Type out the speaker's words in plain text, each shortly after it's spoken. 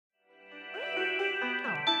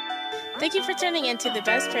Thank you for tuning in to the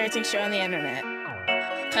best parenting show on the internet,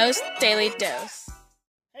 Post Daily Dose.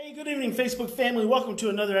 Hey, good evening, Facebook family. Welcome to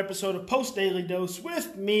another episode of Post Daily Dose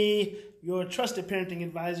with me, your trusted parenting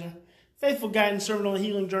advisor, faithful guide and servant on the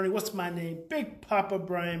healing journey. What's my name? Big Papa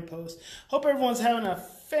Brian Post. Hope everyone's having a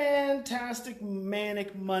fantastic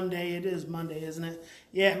manic Monday. It is Monday, isn't it?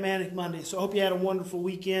 Yeah, manic Monday. So I hope you had a wonderful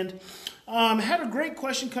weekend. Had a great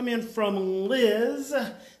question come in from Liz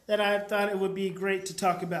that I thought it would be great to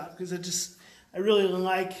talk about because I really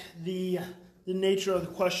like the nature of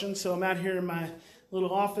the question. So I'm out here in my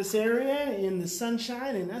little office area in the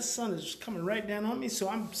sunshine, and that sun is coming right down on me. So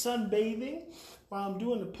I'm sunbathing while I'm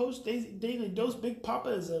doing the Post Daily Dose. Big Papa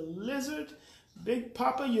is a lizard. Big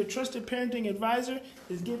Papa, your trusted parenting advisor,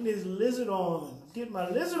 is getting his lizard on. Get my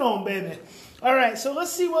lizard on, baby. All right, so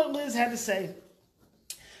let's see what Liz had to say.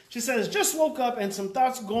 She says, just woke up and some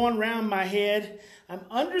thoughts going around my head. I'm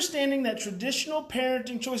understanding that traditional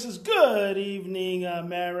parenting choices, good evening,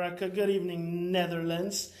 America, good evening,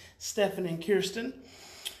 Netherlands, Stefan and Kirsten.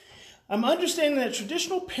 I'm understanding that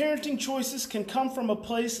traditional parenting choices can come from a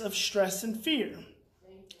place of stress and fear.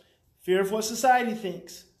 Fear of what society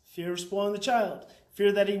thinks, fear of spoiling the child,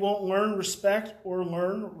 fear that he won't learn respect or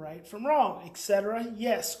learn right from wrong, etc.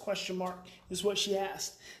 Yes, question mark, is what she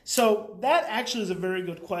asked. So that actually is a very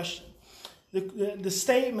good question. The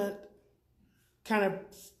statement kind of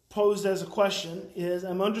posed as a question is,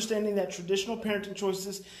 I'm understanding that traditional parenting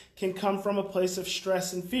choices can come from a place of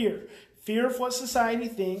stress and fear. Fear of what society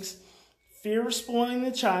thinks, fear of spoiling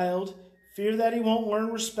the child, fear that he won't learn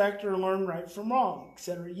respect or learn right from wrong,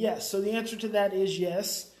 etc. Yes. So the answer to that is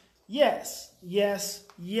yes, yes, yes,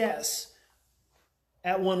 yes,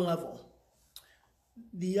 at one level.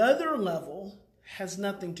 The other level has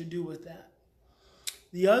nothing to do with that.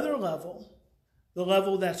 The other level, the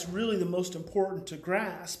level that's really the most important to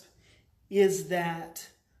grasp, is that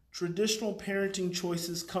traditional parenting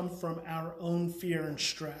choices come from our own fear and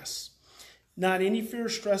stress. Not any fear or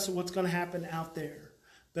stress of what's going to happen out there,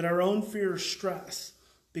 but our own fear or stress,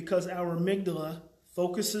 because our amygdala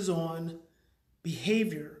focuses on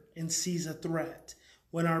behavior and sees a threat.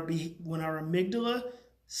 When our amygdala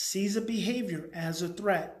sees a behavior as a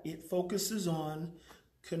threat, it focuses on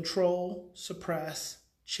control, suppress,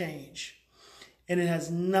 change. And it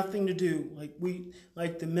has nothing to do,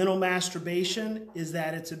 like the mental masturbation is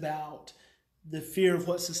that it's about the fear of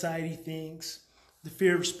what society thinks, the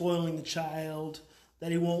fear of spoiling the child,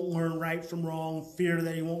 that he won't learn right from wrong, fear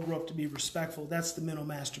that he won't grow up to be respectful. That's the mental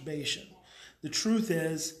masturbation. The truth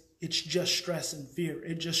is, it's just stress and fear.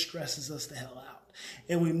 It just stresses us the hell out.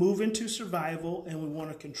 And we move into survival and we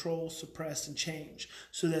want to control, suppress, and change.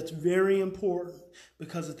 So that's very important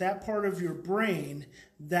because at that part of your brain,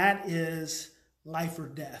 that is life or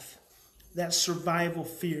death. That's survival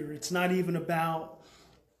fear. It's not even about,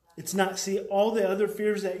 see, all the other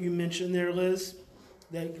fears that you mentioned there, Liz,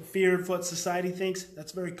 that fear of what society thinks,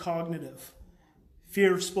 that's very cognitive.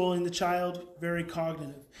 Fear of spoiling the child, very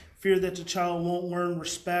cognitive. Fear that the child won't learn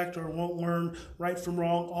respect or won't learn right from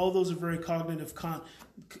wrong, all those are very cognitive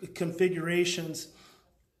configurations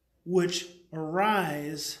which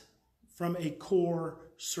arise from a core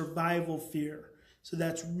survival fear. So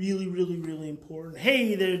that's really, really, really important.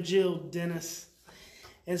 Hey there, Jill Dennis.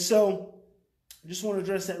 And so I just want to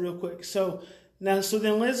address that real quick. So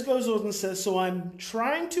then Liz goes on and says, so I'm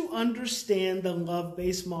trying to understand the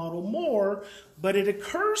love-based model more, but it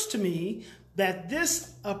occurs to me that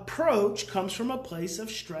this approach comes from a place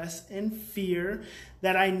of stress and fear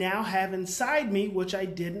that I now have inside me, which I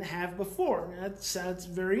didn't have before. That sounds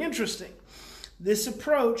very interesting. This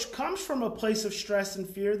approach comes from a place of stress and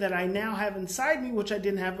fear that I now have inside me, which I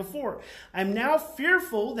didn't have before. I'm now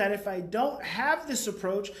fearful that if I don't have this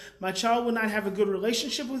approach, my child will not have a good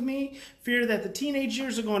relationship with me, fear that the teenage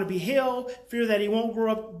years are going to be hell, fear that he won't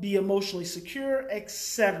grow up be emotionally secure,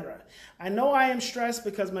 etc. I know I am stressed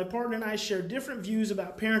because my partner and I share different views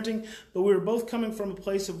about parenting, but we are both coming from a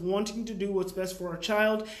place of wanting to do what's best for our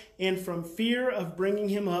child and from fear of bringing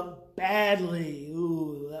him up badly.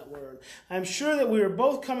 Ooh, that word. I'm sure that we are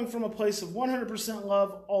both coming from a place of 100%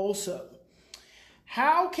 love also.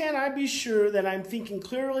 How can I be sure that I'm thinking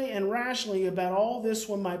clearly and rationally about all this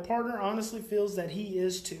when my partner honestly feels that he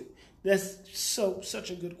is too? That's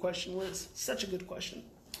such a good question, Liz. Such a good question.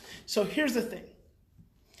 So here's the thing.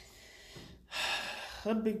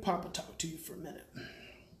 Let Big Papa talk to you for a minute.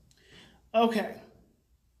 Okay.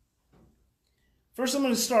 First, I'm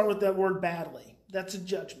going to start with that word badly. That's a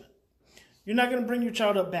judgment. You're not going to bring your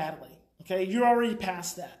child up badly. Okay? You're already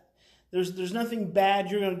past that. There's nothing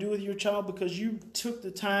bad you're going to do with your child because you took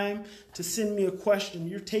the time to send me a question.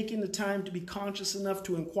 You're taking the time to be conscious enough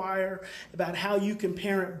to inquire about how you can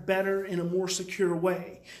parent better in a more secure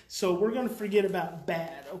way. So we're going to forget about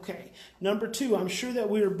bad. Okay. Number two, I'm sure that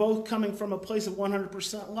we are both coming from a place of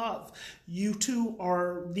 100% love. You two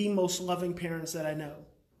are the most loving parents that I know.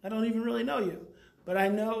 I don't even really know you, but I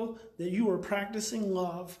know that you are practicing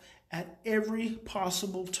love at every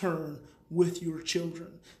possible turn with your children.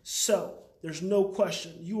 So there's no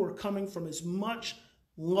question you are coming from as much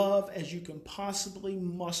love as you can possibly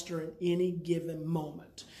muster in any given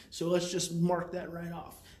moment. So let's just mark that right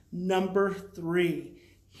off. Number three,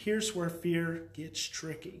 here's where fear gets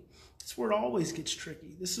tricky. It's where it always gets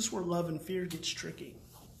tricky. This is where love and fear gets tricky.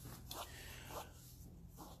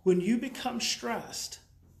 When you become stressed,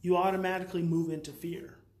 you automatically move into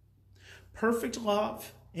fear. Perfect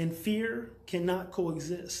love and fear cannot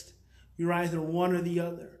coexist. You're either one or the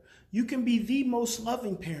other. You can be the most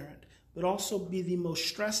loving parent, but also be the most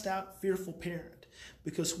stressed out, fearful parent.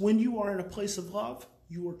 Because when you are in a place of love,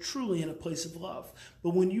 you are truly in a place of love.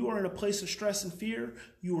 But when you are in a place of stress and fear,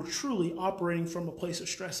 you are truly operating from a place of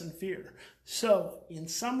stress and fear. So, in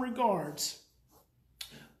some regards,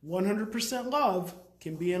 100% love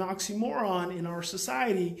can be an oxymoron in our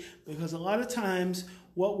society because a lot of times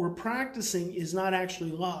what we're practicing is not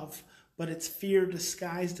actually love, but it's fear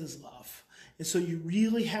disguised as love. And so you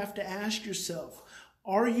really have to ask yourself,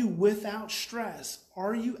 are you without stress?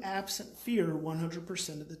 Are you absent fear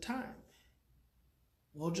 100% of the time?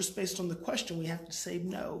 Well, just based on the question, we have to say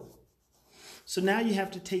no. So now you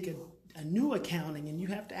have to take a new accounting and you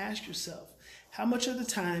have to ask yourself, how much of the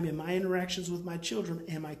time in my interactions with my children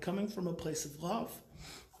am I coming from a place of love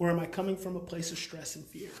or am I coming from a place of stress and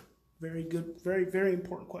fear? Very good, very, very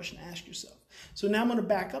important question to ask yourself. So now I'm going to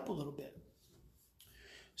back up a little bit.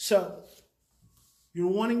 So you're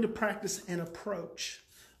wanting to practice an approach.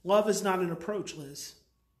 Love is not an approach, Liz.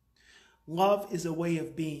 Love is a way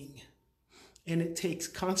of being. And it takes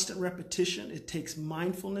constant repetition. It takes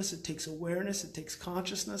mindfulness. It takes awareness. It takes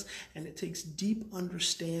consciousness. And it takes deep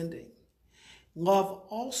understanding. Love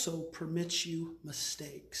also permits you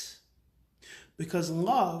mistakes. Because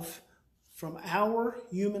love, from our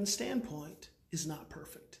human standpoint, is not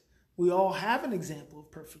perfect. We all have an example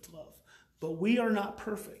of perfect love, but we are not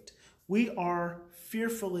perfect. We are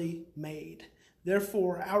fearfully made.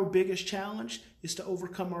 Therefore, our biggest challenge is to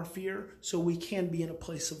overcome our fear so we can be in a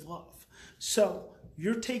place of love. So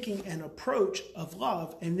you're taking an approach of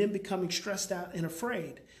love and then becoming stressed out and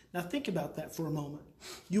afraid. Now think about that for a moment.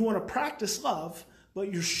 You want to practice love,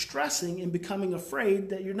 but you're stressing and becoming afraid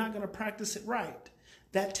that you're not going to practice it right.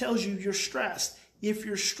 That tells you you're stressed. If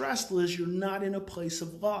you're stressed, Liz, you're not in a place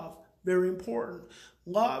of love. Very important.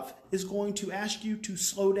 Love is going to ask you to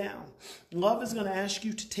slow down. Love is going to ask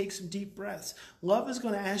you to take some deep breaths. Love is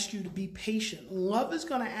going to ask you to be patient. Love is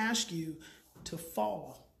going to ask you to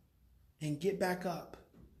fall and get back up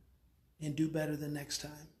and do better the next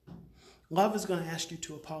time. Love is going to ask you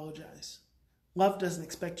to apologize. Love doesn't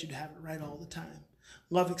expect you to have it right all the time.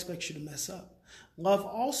 Love expects you to mess up. Love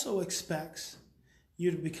also expects you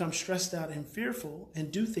to become stressed out and fearful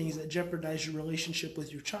and do things that jeopardize your relationship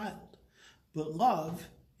with your child. But love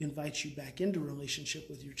invites you back into relationship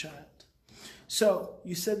with your child. So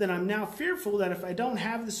you said that I'm now fearful that if I don't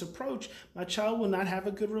have this approach, my child will not have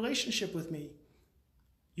a good relationship with me.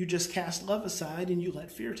 You just cast love aside and you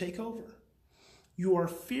let fear take over. You are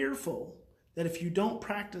fearful that if you don't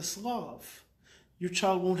practice love, your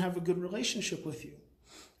child won't have a good relationship with you.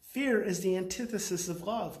 Fear is the antithesis of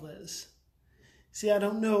love, Liz. See, I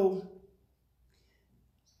don't know.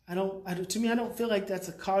 To me, I don't feel like that's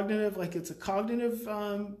a cognitive,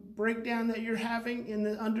 breakdown that you're having in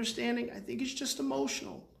the understanding. I think it's just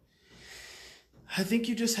emotional. I think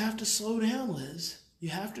you just have to slow down, Liz. You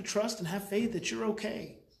have to trust and have faith that you're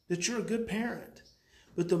okay, that you're a good parent.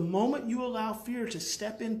 But the moment you allow fear to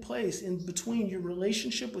step in place in between your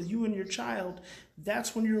relationship with you and your child,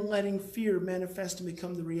 that's when you're letting fear manifest and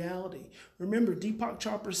become the reality. Remember, Deepak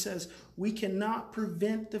Chopra says, we cannot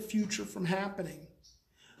prevent the future from happening,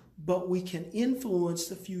 but we can influence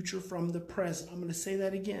the future from the present. I'm going to say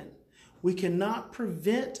that again. We cannot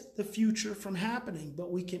prevent the future from happening,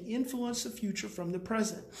 but we can influence the future from the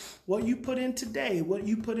present. What you put in today, what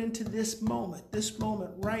you put into this moment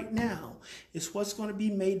right now, is what's going to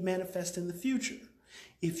be made manifest in the future.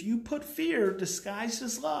 If you put fear disguised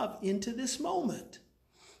as love into this moment,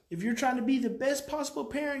 if you're trying to be the best possible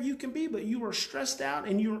parent you can be, but you are stressed out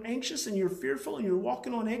and you're anxious and you're fearful and you're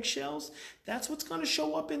walking on eggshells, that's what's going to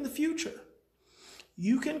show up in the future.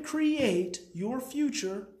 You can create your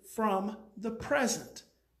future from the present,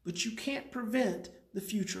 but you can't prevent the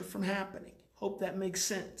future from happening. Hope that makes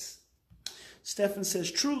sense. Stefan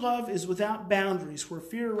says, true love is without boundaries, where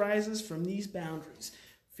fear arises from these boundaries.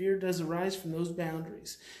 Fear does arise from those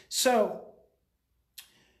boundaries. So,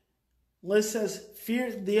 Liz says,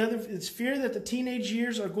 it's fear that the teenage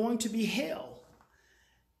years are going to be hell.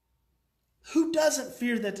 Who doesn't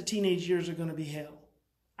fear that the teenage years are going to be hell?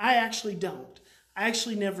 I actually don't. I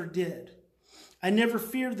actually never did. I never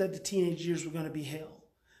feared that the teenage years were going to be hell.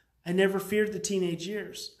 I never feared the teenage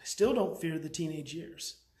years. I still don't fear the teenage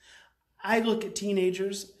years. I look at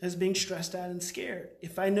teenagers as being stressed out and scared.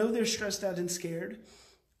 If I know they're stressed out and scared,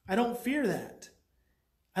 I don't fear that.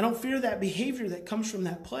 I don't fear that behavior that comes from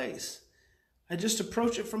that place. I just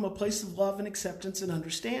approach it from a place of love and acceptance and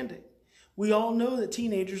understanding. We all know that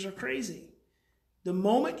teenagers are crazy. The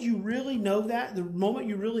moment you really know that, the moment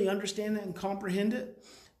you really understand that and comprehend it,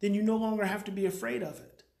 then you no longer have to be afraid of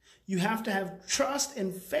it. You have to have trust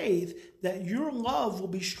and faith that your love will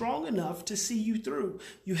be strong enough to see you through.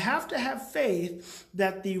 You have to have faith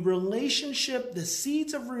that the relationship, the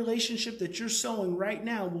seeds of relationship that you're sowing right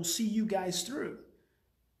now will see you guys through.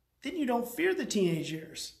 Then you don't fear the teenage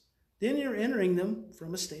years. Then you're entering them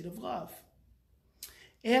from a state of love.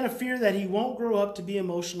 And a fear that he won't grow up to be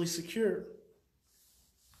emotionally secure.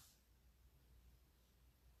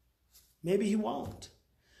 Maybe he won't.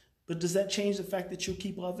 But does that change the fact that you'll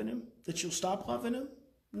keep loving him? That you'll stop loving him?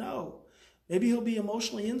 No. Maybe he'll be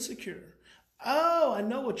emotionally insecure. Oh, I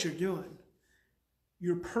know what you're doing.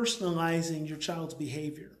 You're personalizing your child's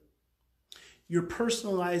behavior. You're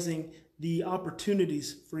personalizing the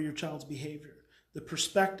opportunities for your child's behavior, the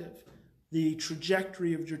perspective, the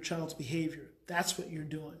trajectory of your child's behavior. That's what you're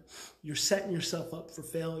doing. You're setting yourself up for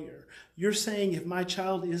failure. You're saying if my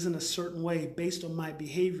child isn't a certain way based on my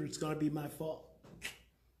behavior, it's going to be my fault.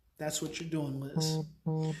 That's what you're doing, Liz.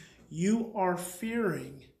 You are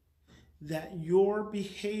fearing that your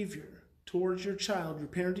behavior towards your child, your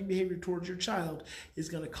parenting behavior towards your child, is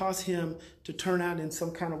going to cause him to turn out in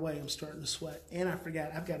some kind of way. I'm starting to sweat. And I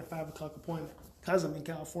forgot, I've got a 5 o'clock appointment because I'm in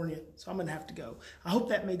California, so I'm going to have to go. I hope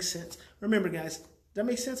that makes sense. Remember, guys, does that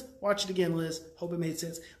make sense? Watch it again, Liz. Hope it made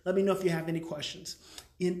sense. Let me know if you have any questions.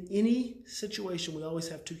 In any situation, we always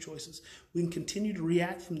have two choices. We can continue to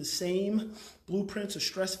react from the same blueprints of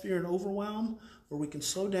stress, fear, and overwhelm, or we can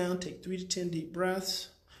slow down, take 3 to 10 deep breaths,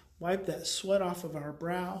 wipe that sweat off of our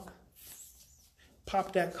brow,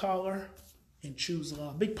 pop that collar, and choose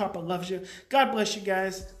love. Big Papa loves you. God bless you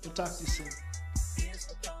guys. We'll talk to you soon.